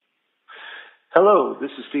Hello,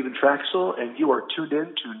 this is Stephen Traxel, and you are tuned in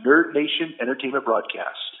to Nerd Nation Entertainment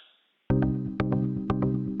Broadcast.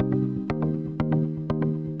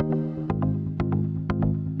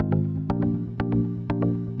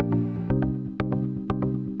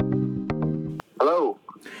 Hello.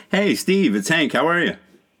 Hey, Steve, it's Hank. How are you?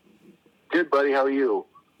 Good, buddy. How are you?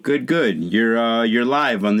 Good, good. You're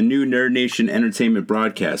live on the new Nerd Nation Entertainment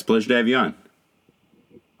Broadcast. Pleasure to have you on.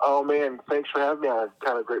 Oh, man. Thanks for having me on. It's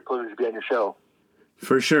kind of a great pleasure to be on your show.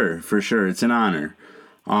 For sure. It's an honor.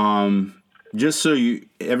 Just so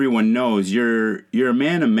everyone knows, you're a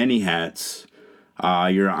man of many hats.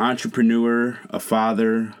 You're an entrepreneur, a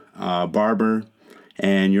father, a barber,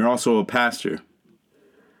 and you're also a pastor.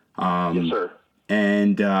 Yes, sir.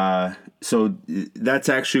 And so that's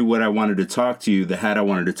actually what I wanted to talk to you. The hat I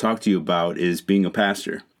wanted to talk to you about is being a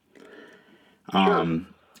pastor. Sure.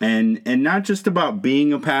 And not just about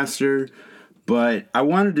being a pastor, but I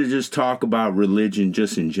wanted to just talk about religion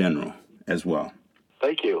just in general as well.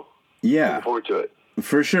 Thank you. Yeah. Looking forward to it.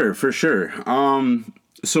 For sure.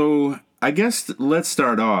 So I guess let's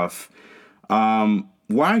start off.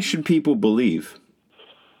 Why should people believe?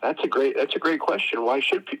 That's a great question. Why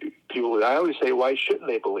should people? I always say, why shouldn't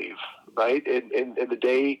they believe? Right? In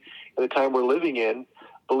the time we're living in,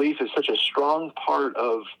 belief is such a strong part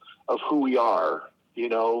of who we are. You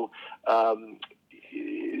know,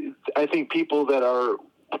 I think people that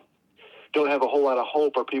don't have a whole lot of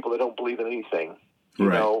hope are people that don't believe in anything. You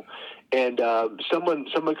know, and someone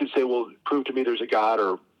could say, well, prove to me there's a God,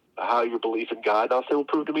 or how your belief in God. And I'll say, well,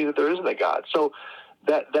 prove to me that there isn't a God. So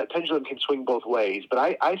that pendulum can swing both ways. But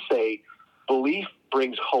I say belief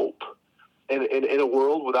brings hope. And in a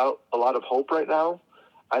world without a lot of hope right now,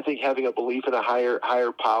 I think having a belief in a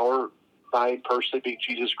higher power, mine personally being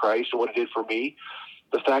Jesus Christ and what he did for me,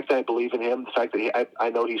 the fact that I believe in him, the fact that I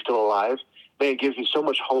know he's still alive, man, it gives me so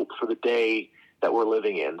much hope for the day that we're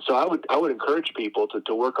living in. So I would encourage people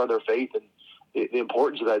to work on their faith and the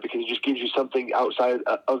importance of that, because it just gives you something outside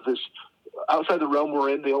the realm we're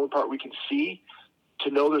in, the only part we can see.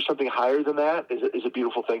 To know there's something higher than that is a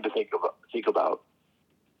beautiful thing to think about.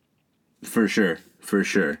 For sure.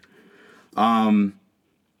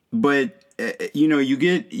 But you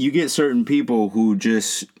get certain people who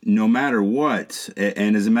just, no matter what,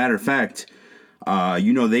 and as a matter of fact,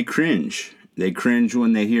 they cringe. They cringe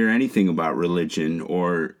when they hear anything about religion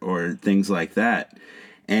or things like that.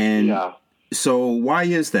 And yeah. So why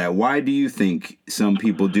is that? Why do you think some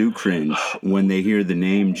people do cringe when they hear the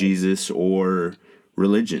name Jesus or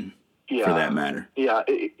religion, for that matter? Yeah.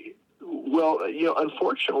 Well,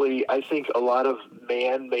 unfortunately, I think a lot of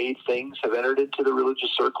man-made things have entered into the religious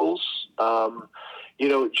circles.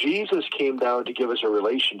 Jesus came down to give us a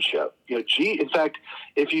relationship. In fact,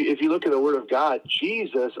 if you look at the Word of God,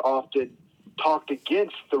 Jesus often talked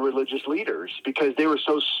against the religious leaders because they were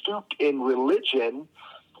so stooped in religion,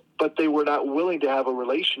 but they were not willing to have a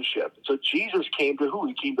relationship. So Jesus came to who?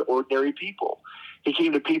 He came to ordinary people. He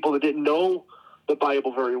came to people that didn't know the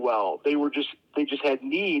Bible very well. They just had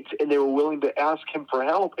needs, and they were willing to ask him for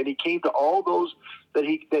help. And he came to all those that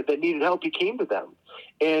needed help. He came to them.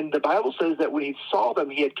 And the Bible says that when he saw them,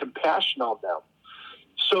 he had compassion on them.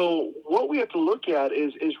 So what we have to look at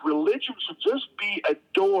is religion should just be a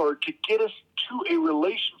door to get us to a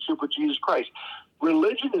relationship with Jesus Christ.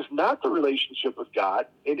 Religion is not the relationship with God,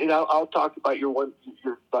 and I'll talk about your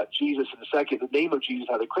about Jesus in a second. The name of Jesus,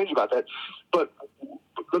 how they cringe about that. But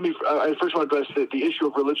I first want to address the issue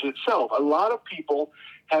of religion itself. A lot of people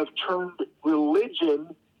have turned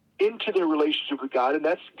religion into their relationship with God, and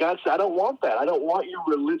that's God said, I don't want that. I don't want your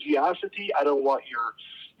religiosity. I don't want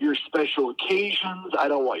your special occasions. I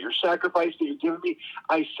don't want your sacrifice that you're giving me.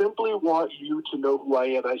 I simply want you to know who I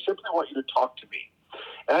am. I simply want you to talk to me.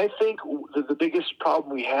 And I think the biggest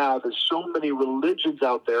problem we have is so many religions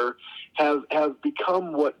out there have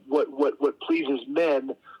become what pleases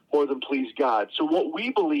men more than please God. So what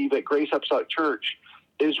we believe at Grace Apostolic Church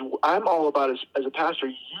is, I'm all about as a pastor,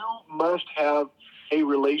 you must have a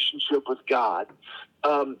relationship with God.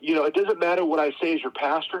 It doesn't matter what I say as your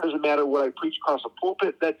pastor. It doesn't matter what I preach across a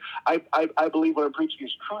pulpit. That I believe what I'm preaching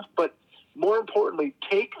is truth. But more importantly,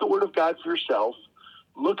 take the Word of God for yourself.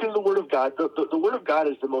 Look in the Word of God. The Word of God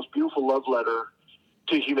is the most beautiful love letter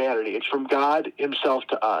to humanity. It's from God himself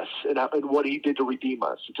to us and what he did to redeem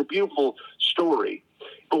us. It's a beautiful story.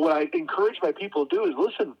 But what I encourage my people to do is,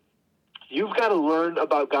 listen, you've got to learn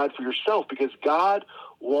about God for yourself, because God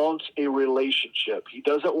wants a relationship. He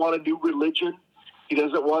doesn't want a new religion. He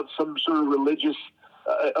doesn't want some sort of religious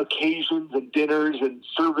occasions and dinners and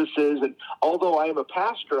services. And although I am a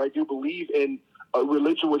pastor, I do believe in a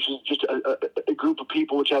religion, which is just a group of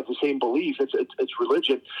people which have the same beliefs. It's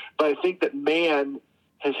religion. But I think that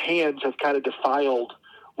his hands have kind of defiled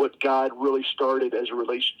what God really started as a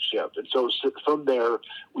relationship. And so from there,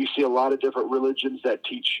 we see a lot of different religions that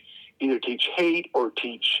either teach hate or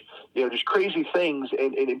teach, just crazy things.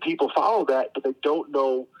 And people follow that, but they don't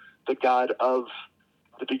know the God of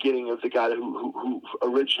the beginning, of the God who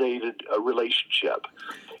originated a relationship.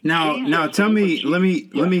 Now tell me, let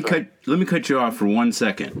me cut you off for 1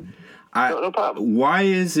 second. No problem. Why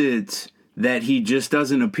is it that he just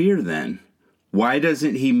doesn't appear then? Why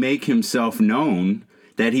doesn't he make himself known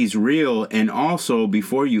that he's real? And also,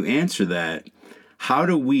 before you answer that, how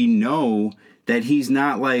do we know that he's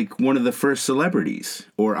not like one of the first celebrities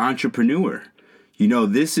or entrepreneur?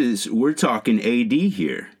 We're talking AD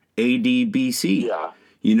here, AD BC.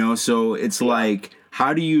 Yeah. So it's like,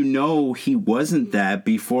 how do you know he wasn't that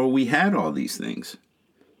before we had all these things?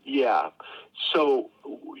 Yeah. So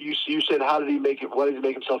you said, how did he make it? Why did he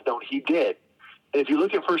make himself known? He did. And if you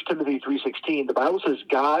look at 1 Timothy 3:16, the Bible says,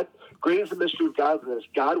 God, great is the mystery of godliness.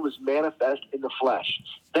 God was manifest in the flesh.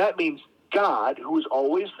 That means God, who was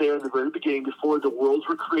always there in the very beginning, before the worlds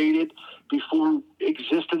were created, before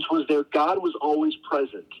existence was there, God was always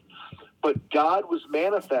present. But God was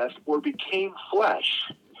manifest or became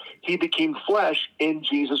flesh. He became flesh in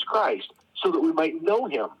Jesus Christ so that we might know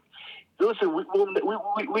him. Listen,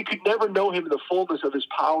 we could never know him in the fullness of his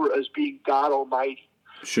power as being God Almighty.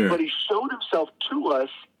 Sure. But he showed himself to us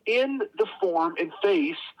in the form and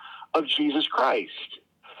face of Jesus Christ.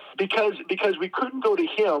 Because we couldn't go to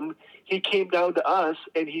him, he came down to us,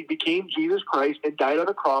 and he became Jesus Christ and died on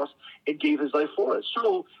a cross and gave his life for us.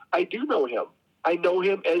 So I do know him. I know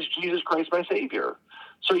him as Jesus Christ, my Savior.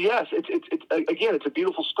 So yes, it's a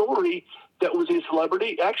beautiful story that was a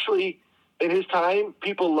celebrity. Actually, in his time,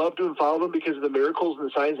 people loved him and followed him because of the miracles and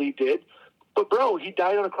the signs he did. But bro, he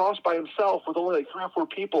died on a cross by himself with only like 3 or 4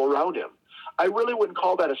 people around him. I really wouldn't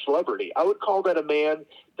call that a celebrity. I would call that a man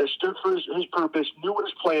that stood for his purpose, knew what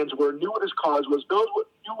his plans were, knew what his cause was,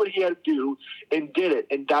 knew what he had to do, and did it,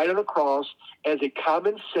 and died on a cross as a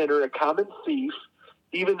common sinner, a common thief,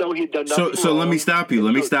 even though he had done nothing So wrong. let me stop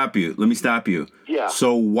you. Yeah.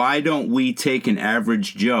 So why don't we take an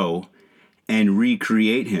average Joe and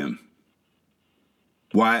recreate him?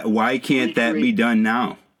 Why can't that be done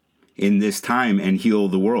now in this time and heal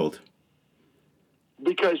the world?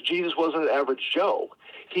 Because Jesus wasn't an average Joe.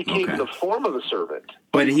 He came in the form of a servant.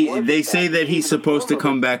 But they say that he's supposed to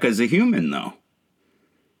come back as a human, though.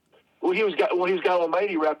 Well, he was God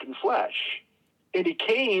Almighty wrapped in flesh, and he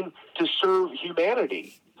came to serve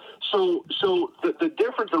humanity. So the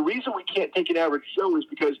difference, the reason we can't take an average Joe is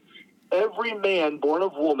because every man born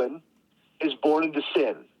of woman is born into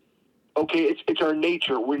sin. Okay, it's our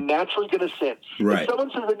nature. We're naturally going to sin. Right. If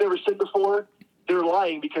someone says they've never sinned before, they're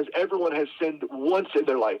lying, because everyone has sinned once in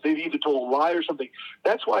their life. They've either told a lie or something.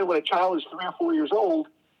 That's why when a child is 3 or 4 years old,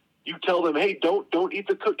 you tell them, hey, don't eat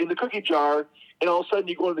in the cookie jar, and all of a sudden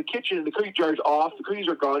you go into the kitchen and the cookie jar's off, the cookies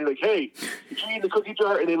are gone. You're like, hey, did you eat in the cookie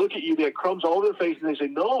jar? And they look at you, they have crumbs all over their face, and they say,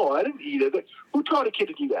 no, I didn't eat it. Who taught a kid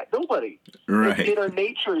to do that? Nobody. Right. It's in our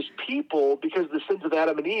nature as people, because of the sins of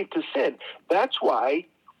Adam and Eve, to sin. That's why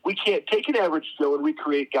we can't take an average Joe and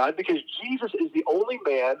recreate God, because Jesus is the only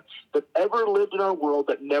man that ever lived in our world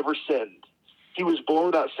that never sinned. He was born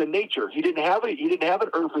without sin nature. He didn't have an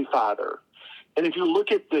earthly father. And if you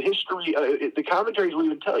look at the history, the commentaries will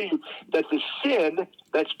even tell you that the sin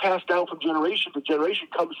that's passed down from generation to generation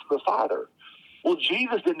comes from the Father. Well,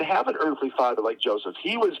 Jesus didn't have an earthly father like Joseph.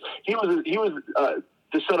 He was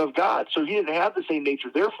the Son of God, so he didn't have the same nature.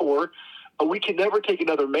 Therefore, we can never take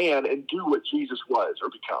another man and do what Jesus was or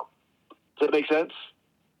become. Does that make sense?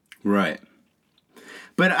 Right.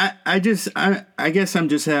 But I guess I'm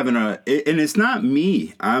just having and it's not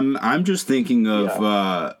me. I'm just thinking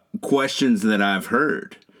of questions that I've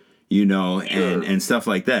heard, sure. and stuff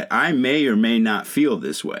like that. I may or may not feel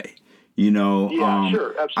this way, Yeah,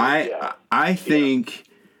 sure, absolutely. I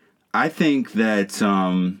think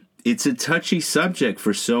that it's a touchy subject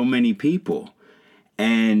for so many people.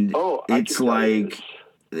 And it's like,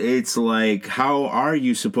 how are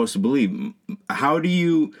you supposed to believe? How do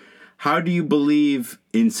you believe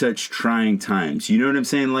in such trying times? You know what I'm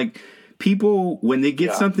saying? Like, people, when they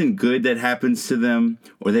get something good that happens to them,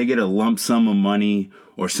 or they get a lump sum of money,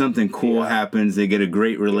 or something cool happens, they get a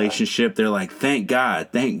great relationship, they're like, thank God.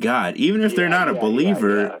 Even if they're not a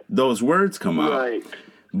believer, those words come out. Right.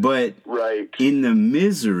 But in the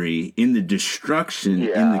misery, in the destruction,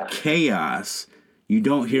 in the chaos, you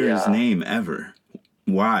don't hear his name ever.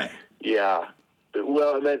 Why? Yeah.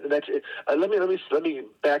 Well, and that's it. Let me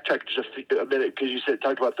backtrack just a minute because you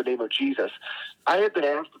talked about the name of Jesus. I have been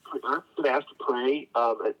asked to pray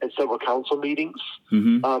at several council meetings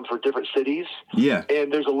for different cities. Yeah,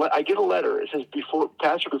 and I get a letter. It says,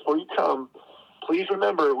 Pastor, before you come, please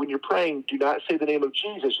remember when you're praying, do not say the name of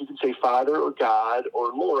Jesus. You can say Father or God or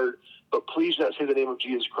Lord, but please not say the name of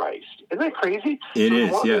Jesus Christ. Isn't that crazy? It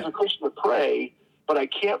is. Want yeah. me as a Christian to pray, but I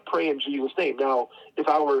can't pray in Jesus' name. Now, if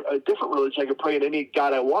I were a different religion, I could pray in any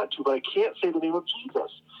God I want to, but I can't say the name of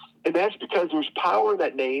Jesus. And that's because there's power in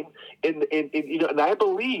that name. And I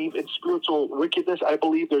believe in spiritual wickedness. I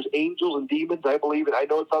believe there's angels and demons. I believe, and I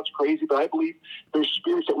know it sounds crazy, but I believe there's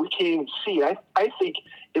spirits that we can't even see. I think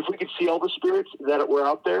if we could see all the spirits that were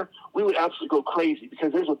out there, we would absolutely go crazy,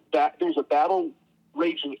 because there's a battle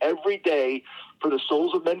raging every day for the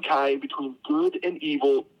souls of mankind between good and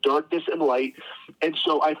evil, darkness and light. And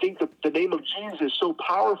so I think the name of Jesus is so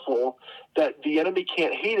powerful that the enemy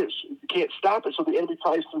can't hate it, can't stop it. So the enemy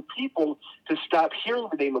tries through people to stop hearing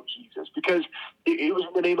the name of Jesus, because it was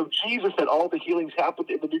in the name of Jesus that all the healings happened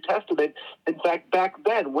in the New Testament. In fact, back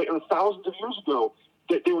then, thousands of years ago,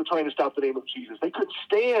 that they were trying to stop the name of Jesus. They couldn't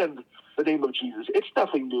stand the name of Jesus. It's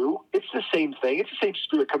nothing new. It's the same thing. It's the same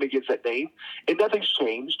spirit coming against that name, and nothing's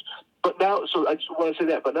changed. But now, so I just want to say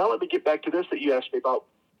that. But now let me get back to this that you asked me about,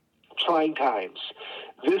 trying times.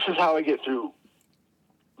 This is how I get through,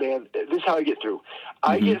 man. This is how I get through.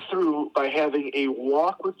 I get through by having a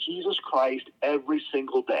walk with Jesus Christ every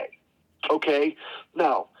single day. Okay?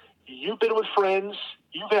 Now, you've been with friends.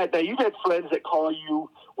 You've had friends that call you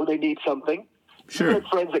when they need something. Sure. You have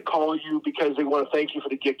friends that call you because they want to thank you for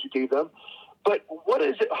the gift you gave them. But what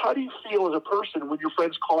is it? How do you feel as a person when your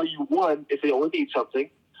friends call you, one, if they only need something,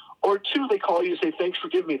 or two, they call you and say, thanks for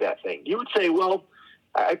giving me that thing? You would say, well,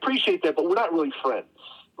 I appreciate that, but we're not really friends,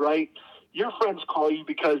 right? Your friends call you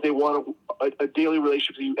because they want a daily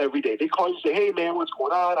relationship with you every day. They call you and say, hey, man, what's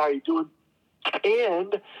going on? How are you doing?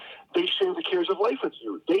 And they share the cares of life with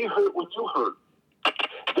you. They hurt when you hurt.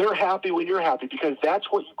 They're happy when you're happy, because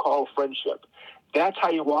that's what you call friendship. That's how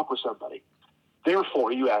you walk with somebody.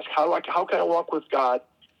 Therefore, you ask, how can I walk with God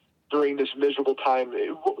during this miserable time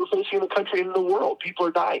we're facing in the country and in the world? People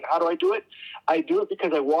are dying. How do I do it? I do it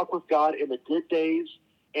because I walk with God in the good days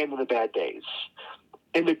and in the bad days.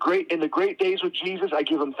 In the great days with Jesus, I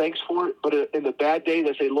give him thanks for it. But in the bad days,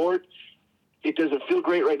 I say, Lord, it doesn't feel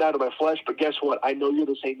great right now to my flesh, but guess what? I know you're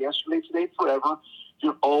the same yesterday, today, and forever.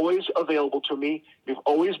 You're always available to me. You've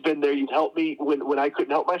always been there. You've helped me when I couldn't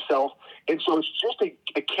help myself. And so it's just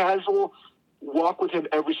a casual walk with him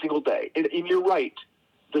every single day. And you're right.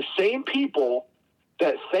 The same people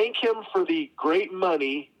that thank him for the great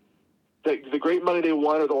money, the great money they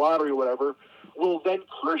won, or the lottery or whatever, will then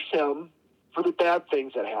curse him for the bad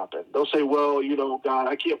things that happen. They'll say, well, God,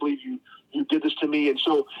 I can't believe you did this to me. And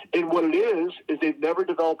what it is they've never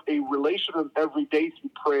developed a relationship every day through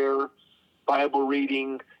prayer, Bible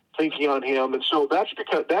reading, thinking on him. And so that's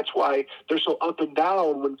why they're so up and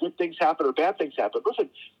down when good things happen or bad things happen. Listen,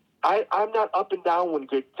 I'm not up and down when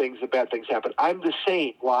good things and bad things happen. I'm the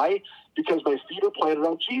same. Why? Because my feet are planted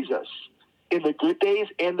on Jesus in the good days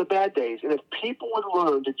and the bad days. And if people would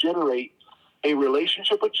learn to generate a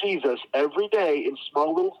relationship with Jesus every day in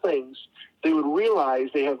small little things, they would realize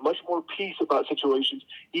they have much more peace about situations,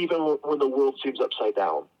 even when the world seems upside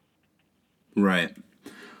down. Right.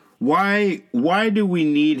 Why do we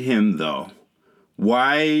need him, though?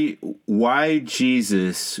 Why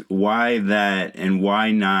Jesus? Why that? And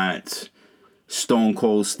why not Stone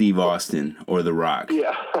Cold Steve Austin or The Rock?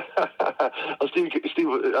 Yeah. Steve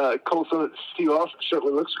Austin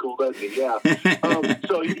certainly looks cool, doesn't he? Yeah.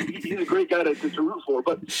 So he's a great guy to root for.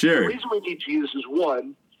 But sure. The reason we need Jesus is,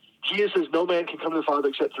 one, Jesus says, no man can come to the Father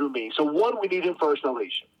except through me. So, one, we need him for our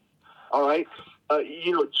salvation. All right?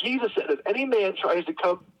 Jesus said, if any man tries to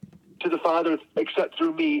come to the Father except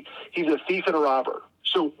through me, he's a thief and a robber.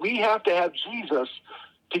 So we have to have Jesus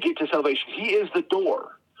to get to salvation. He is the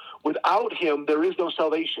door. Without him, there is no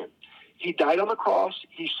salvation. He died on the cross.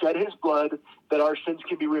 He shed his blood that our sins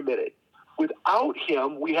can be remitted. Without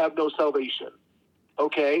him, we have no salvation.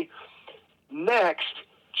 Okay? Next,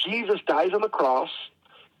 Jesus dies on the cross.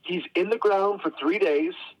 He's in the ground for 3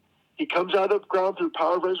 days. He comes out of the ground through the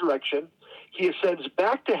power of resurrection. He ascends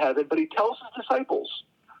back to heaven, but he tells his disciples,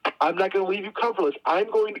 I'm not going to leave you comfortless. I'm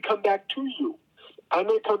going to come back to you. I'm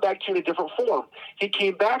going to come back to you in a different form. He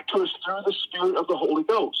came back to us through the Spirit of the Holy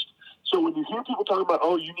Ghost. So when you hear people talking about,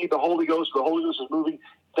 oh, you need the Holy Ghost, the Holy Ghost is moving,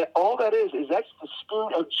 all that is that's the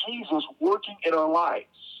Spirit of Jesus working in our lives.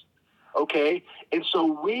 Okay? And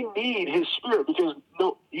so we need his spirit, because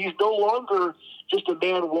he's no longer just a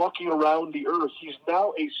man walking around the earth. He's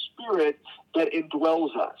now a spirit that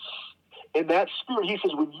indwells us. And that spirit, he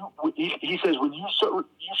says, when you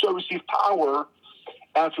shall receive power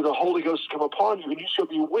after the Holy Ghost has come upon you, and you shall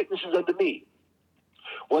be witnesses unto me.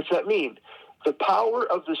 What's that mean? The power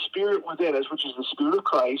of the Spirit within us, which is the Spirit of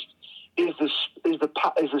Christ, is the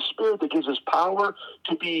Spirit that gives us power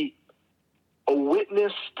to be a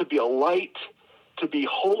witness, to be a light, to be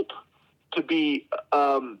hope, to be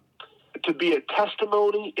a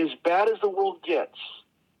testimony. As bad as the world gets,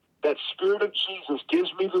 that Spirit of Jesus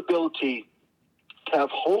gives me the ability to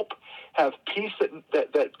have hope, have peace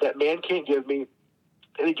that man can't give me,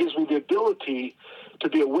 and it gives me the ability to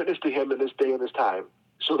be a witness to him in this day and this time.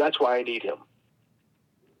 So that's why I need him.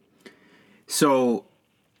 So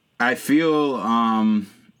I feel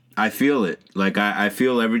it. Like I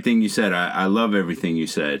feel everything you said. I love everything you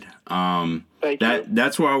said. Thank you.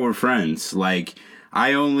 That's why we're friends. Like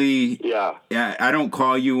I don't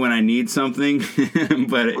call you when I need something,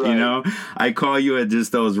 but right. You know, I call you at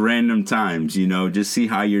just those random times, you know, just see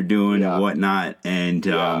how you're doing and whatnot. And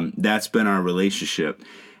that's been our relationship.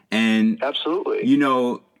 And absolutely, you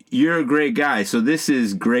know, you're a great guy. So this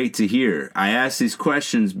is great to hear. I ask these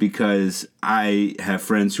questions because I have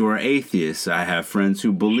friends who are atheists. I have friends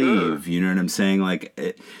who believe, you know what I'm saying?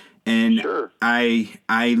 Like, and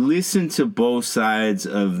I listen to both sides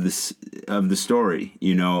of the story,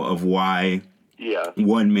 you know, of why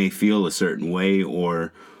one may feel a certain way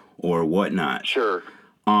or whatnot. Sure.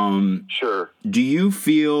 Do you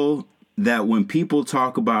feel that when people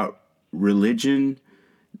talk about religion,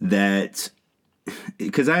 that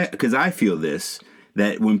because I feel this,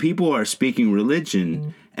 that when people are speaking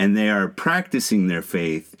religion and they are practicing their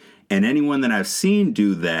faith, and anyone that I've seen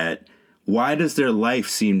do that, why does their life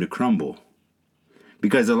seem to crumble?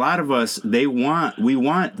 Because a lot of us, we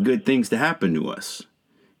want good things to happen to us.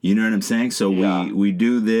 You know what I'm saying? So we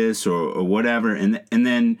do this or whatever, and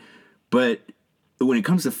then, but when it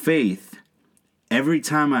comes to faith, every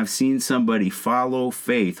time I've seen somebody follow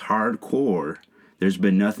faith hardcore, there's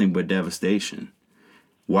been nothing but devastation.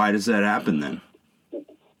 Why does that happen then?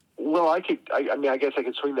 Well, I guess I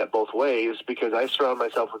could swing that both ways, because I surround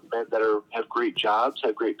myself with men that have great jobs,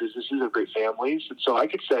 have great businesses, have great families. And so I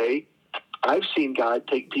could say I've seen God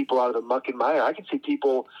take people out of the muck and mire. I can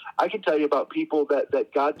tell you about people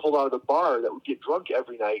that God pulled out of the bar that would get drunk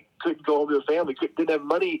every night, couldn't go home to their family, didn't have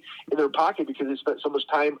money in their pocket because they spent so much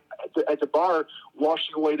time at the bar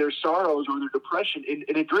washing away their sorrows or their depression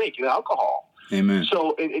in a drink, in alcohol. Amen.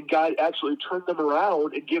 So, and God actually turned them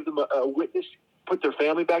around and gave them a witness, put their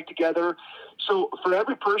family back together. So for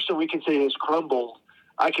every person we can say has crumbled,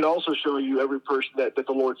 I can also show you every person that the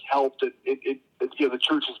Lord's helped, and the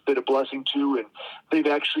church has been a blessing to, and they've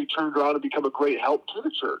actually turned around and become a great help to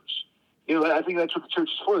the church. You know, I think that's what the church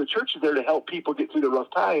is for. The church is there to help people get through the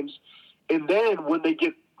rough times, and then when they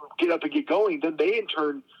get up and get going, then they in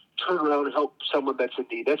turn around and help someone that's in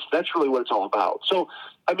need. That's really what it's all about. So,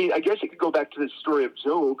 I mean, I guess it could go back to the story of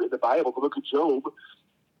Job in the Bible. The book of Job,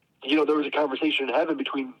 you know, there was a conversation in heaven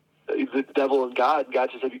between the devil and God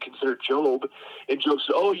says, have you considered Job? And Job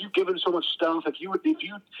said, oh, you've given so much stuff. If you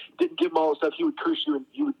didn't give him all the stuff, he would curse you and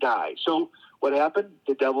you would die. So what happened?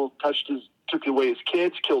 The devil took away his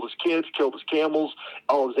kids, killed his camels,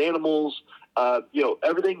 all his animals,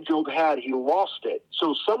 everything Job had, he lost it.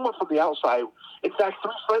 So someone from the outside, in fact,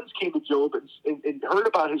 3 friends came to Job and heard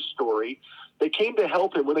about his story. They came to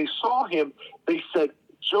help him. When they saw him, they said,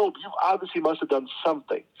 Job, you obviously must have done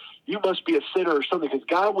something. You must be a sinner or something, because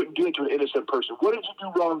God wouldn't do it to an innocent person. What did you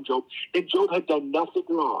do wrong, Job? And Job had done nothing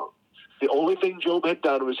wrong. The only thing Job had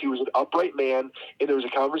done was he was an upright man, and there was a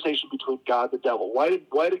conversation between God and the devil. Why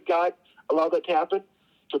did God allow that to happen?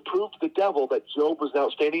 To prove to the devil that Job was an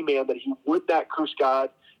outstanding man, that he would not curse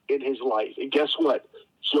God in his life. And guess what?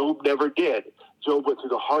 Job never did. Job went through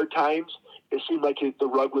the hard times. It seemed like the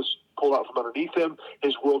rug was pulled out from underneath him.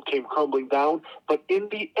 His world came crumbling down. But in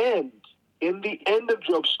the end of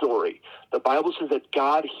Job's story, the Bible says that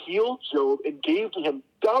God healed Job and gave to him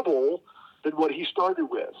double than what he started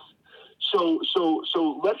with. So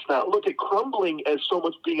let's not look at crumbling as so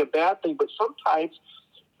much being a bad thing, but sometimes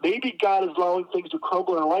maybe God is allowing things to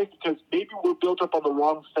crumble in our life because maybe we're built up on the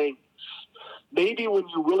wrong things. Maybe when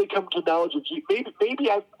you really come to knowledge of Jesus, maybe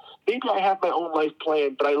I have my own life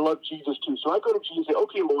plan, but I love Jesus too. So I go to Jesus and say,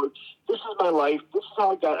 okay, Lord, this is my life. This is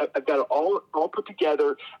how I've got it all put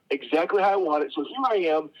together exactly how I want it. So here I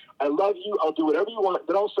am. I love you. I'll do whatever you want.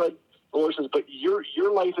 Then all of a sudden, the Lord says, but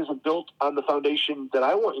your life isn't built on the foundation that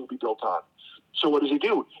I want you to be built on. So what does he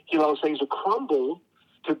do? He allows things to crumble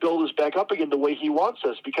to build us back up again the way he wants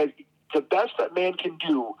us, because the best that man can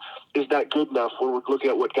do is not good enough when we're looking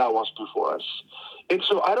at what God wants to do for us. And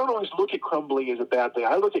so I don't always look at crumbling as a bad thing.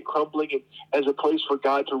 I look at crumbling as a place for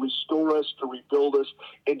God to restore us, to rebuild us,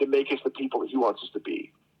 and to make us the people that he wants us to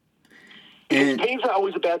be. And pain's not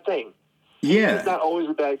always a bad thing. Yeah. It's not always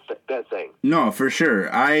a bad thing. No, for sure.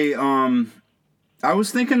 I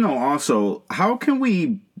was thinking though also, how can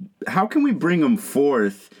we bring him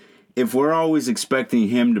forth if we're always expecting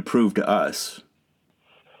him to prove to us?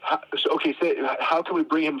 How can we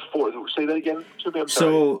bring him forth? Say that again to me. I'm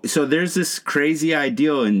sorry. So there's this crazy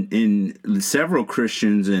ideal in several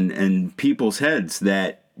Christians and people's heads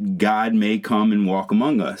that God may come and walk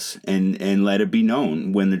among us and let it be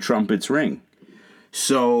known when the trumpets ring.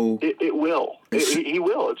 So it will. He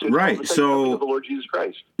will. It's right. So the Lord Jesus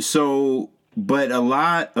Christ. So, but a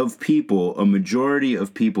lot of people, a majority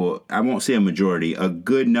of people, I won't say a majority, a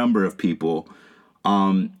good number of people,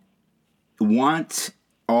 want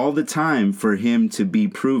all the time for him to be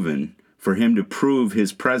proven, for him to prove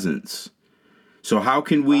his presence. So how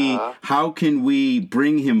can we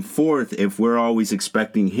bring him forth if we're always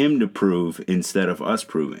expecting him to prove instead of us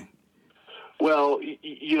proving? Well,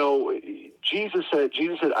 Jesus said he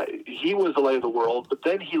was the light of the world, but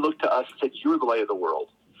then he looked to us and said, "You're the light of the world."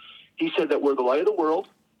 He said that we're the light of the world,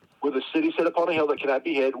 we're the city set upon a hill that cannot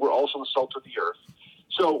be hid, we're also the salt of the earth.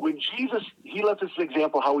 So when Jesus, he left us an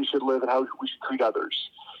example how we should live and how we should treat others.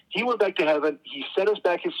 He went back to heaven. He sent us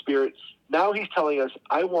back his spirit. Now he's telling us,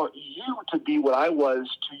 I want you to be what I was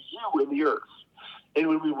to you in the earth. And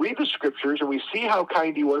when we read the scriptures and we see how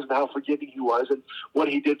kind he was and how forgiving he was and what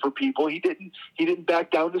he did for people, he didn't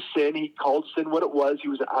back down to sin. He called sin what it was. He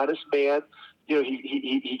was an honest man.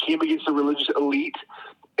 He came against the religious elite.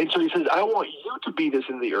 And so he says, I want you to be this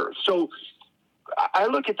in the earth. So I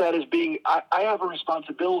look at that as being, I have a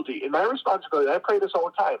responsibility. And my responsibility, I pray this all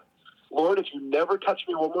the time. Lord, if you never touch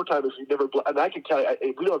me one more time, if you never, and I can tell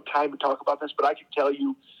you, we don't have time to talk about this, but I can tell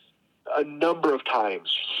you a number of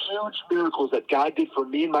times, huge miracles that God did for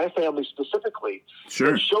me and my family specifically. Sure.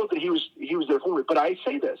 And showed that he was there for me. But I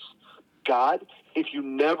say this, God, if you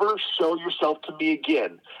never show yourself to me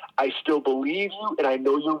again, I still believe you and I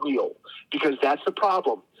know you're real. Because that's the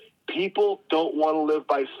problem. People don't want to live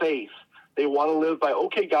by faith. They want to live by,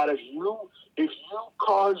 okay, God, if you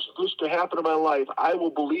cause this to happen in my life, I will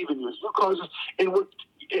believe in you. If you cause this, and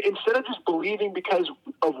instead of just believing because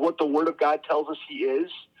of what the Word of God tells us he is,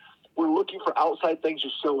 we're looking for outside things to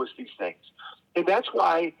show us these things. And that's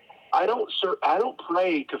why I don't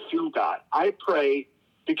pray to feel God. I pray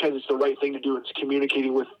because it's the right thing to do. It's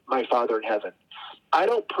communicating with my Father in heaven. I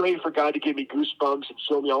don't pray for God to give me goosebumps and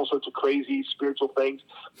show me all sorts of crazy spiritual things.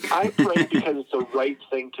 I pray because it's the right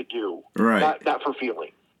thing to do, right? Not for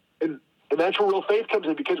feeling. And that's where real faith comes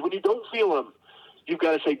in, because when you don't feel him, you've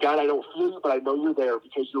got to say, God, I don't feel you, but I know you're there,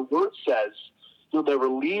 because your word says you'll never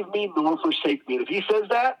leave me nor forsake me. And if he says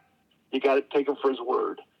that, you got to take him for his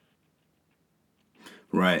word.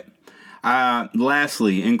 Right.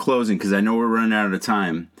 Lastly, in closing, because I know we're running out of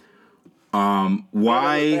time,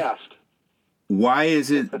 why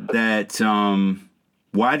is it that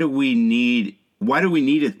why do we need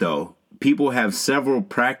it though? People have several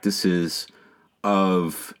practices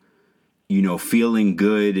of feeling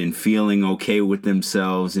good and feeling okay with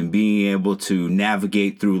themselves and being able to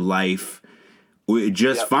navigate through life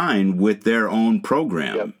just fine with their own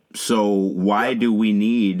program. Yep. So why do we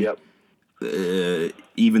need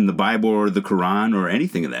even the Bible or the Quran or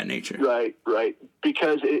anything of that nature? Right.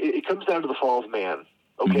 Because it comes down to the fall of man.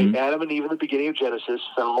 Okay, mm-hmm. Adam and Eve in the beginning of Genesis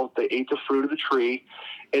fell, they ate the fruit of the tree,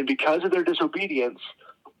 and because of their disobedience,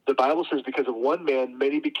 the Bible says because of one man,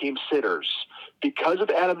 many became sinners. Because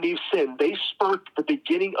of Adam and Eve's sin, they sparked the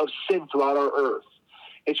beginning of sin throughout our earth.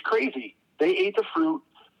 It's crazy. They ate the fruit.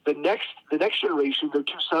 The next generation, their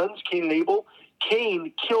two sons, Cain and Abel,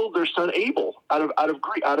 Cain killed their son Abel out of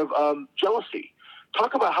jealousy.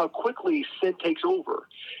 Talk about how quickly sin takes over.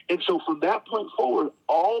 And so from that point forward,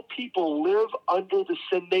 all people live under the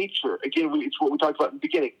sin nature. Again, it's what we talked about in the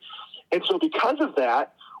beginning. And so because of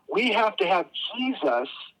that, we have to have Jesus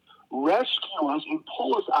rescue us and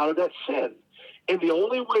pull us out of that sin. And the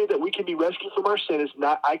only way that we can be rescued from our sin is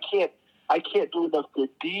not, I can't do enough good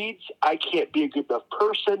deeds. I can't be a good enough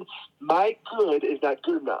person. My good is not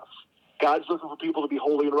good enough. God's looking for people to be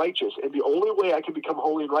holy and righteous. And the only way I can become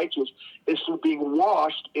holy and righteous is through being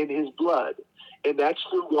washed in his blood. And that's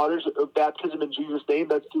through waters of baptism in Jesus' name.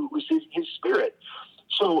 That's through receiving his spirit.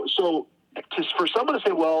 So for someone to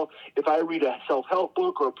say, well, if I read a self-help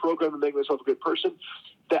book or a program to make myself a good person,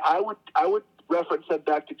 that I would reference them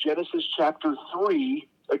back to Genesis chapter 2,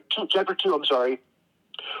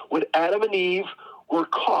 when Adam and Eve were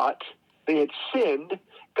caught, they had sinned,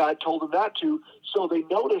 God told them not to. So they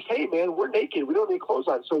noticed, hey, man, we're naked. We don't need clothes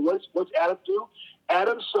on. So what's Adam do?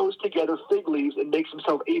 Adam sews together fig leaves and makes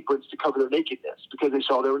himself aprons to cover their nakedness because they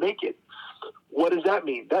saw they were naked. What does that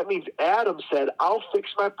mean? That means Adam said, I'll fix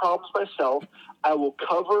my problems myself. I will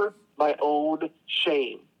cover my own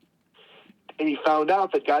shame. And he found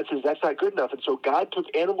out that God says that's not good enough. And so God took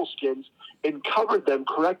animal skins and covered them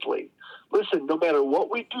correctly. Listen, no matter what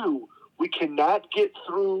we do, we cannot get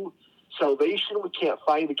through salvation. We can't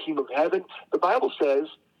find the kingdom of heaven. The Bible says,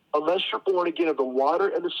 unless you're born again of the water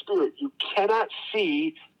and the Spirit, you cannot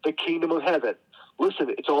see the kingdom of heaven.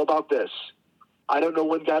 Listen, it's all about this. I don't know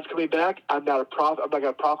when God's coming back. I'm not a prophet. I'm not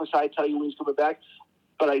going to prophesy and tell you when he's coming back.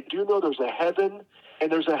 But I do know there's a heaven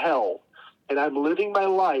and there's a hell. And I'm living my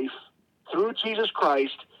life through Jesus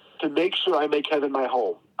Christ to make sure I make heaven my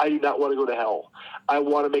home. I do not want to go to hell. I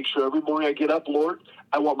want to make sure every morning I get up, Lord,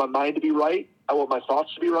 I want my mind to be right. I want my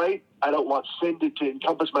thoughts to be right. I don't want sin to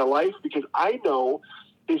encompass my life, because I know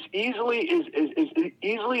as easily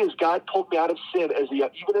as God pulled me out of sin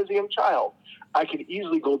even as a young child, I can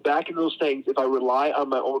easily go back into those things if I rely on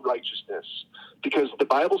my own righteousness. Because the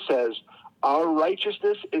Bible says our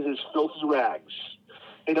righteousness is as filthy rags.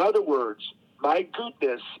 In other words, my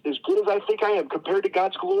goodness, as good as I think I am, compared to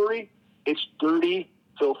God's glory, it's dirty,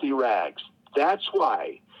 filthy rags. That's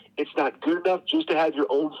why it's not good enough just to have your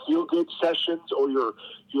own feel-good sessions or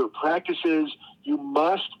your practices. You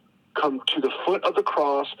must come to the foot of the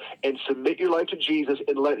cross and submit your life to Jesus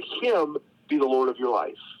and let him be the Lord of your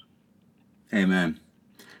life. Amen.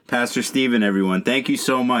 Pastor Stephen, everyone, thank you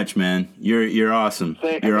so much, man. You're awesome.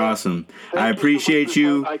 You're awesome. I appreciate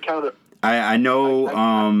you. I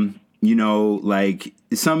know, you know, like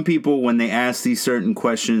some people, when they ask these certain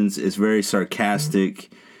questions, it's very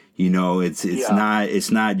sarcastic. You know, it's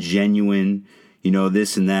not genuine. You know,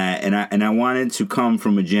 this and that, and I wanted to come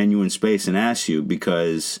from a genuine space and ask you,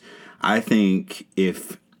 because I think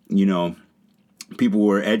if, you know, people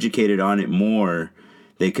were educated on it more,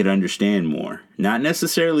 they could understand more. Not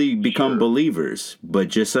necessarily become believers, but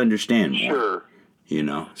just understand more. Sure. You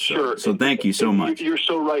know. So thank you so much. You're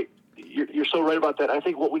so right. You're so right about that. I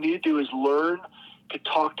think what we need to do is learn to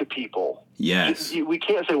talk to people. Yes. We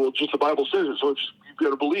can't say, well, just the Bible says it, so you've got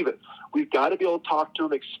to believe it. We've got to be able to talk to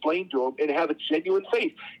them, explain to them, and have a genuine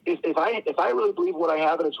faith. If I really believe what I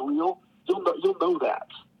have and it's real, you'll know that.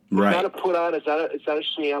 Right. It's not a put on. It's not a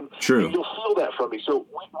sham. True. And you'll feel that from me. So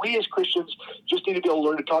we as Christians just need to be able to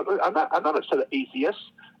learn to talk. I'm not a set of atheists.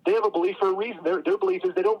 They have a belief for a reason. Their belief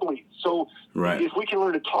is they don't believe. So if we can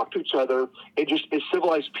learn to talk to each other and just as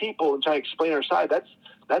civilized people and try to explain our side,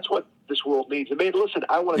 that's what this world needs. And man, listen,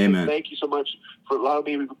 I want to say thank you so much for allowing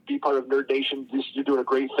me to be part of Nerd Nation. You're doing a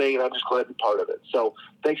great thing, and I'm just glad to be part of it. So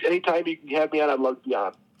thanks. Anytime you can have me on, I'd love to be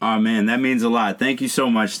on. Oh, man, that means a lot. Thank you so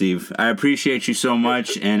much, Steve. I appreciate you so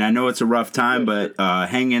much, and I know it's a rough time, but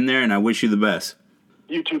hang in there, and I wish you the best.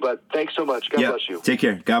 You too, bud. Thanks so much. God bless you. Take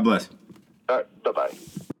care. God bless. All right. Bye-bye.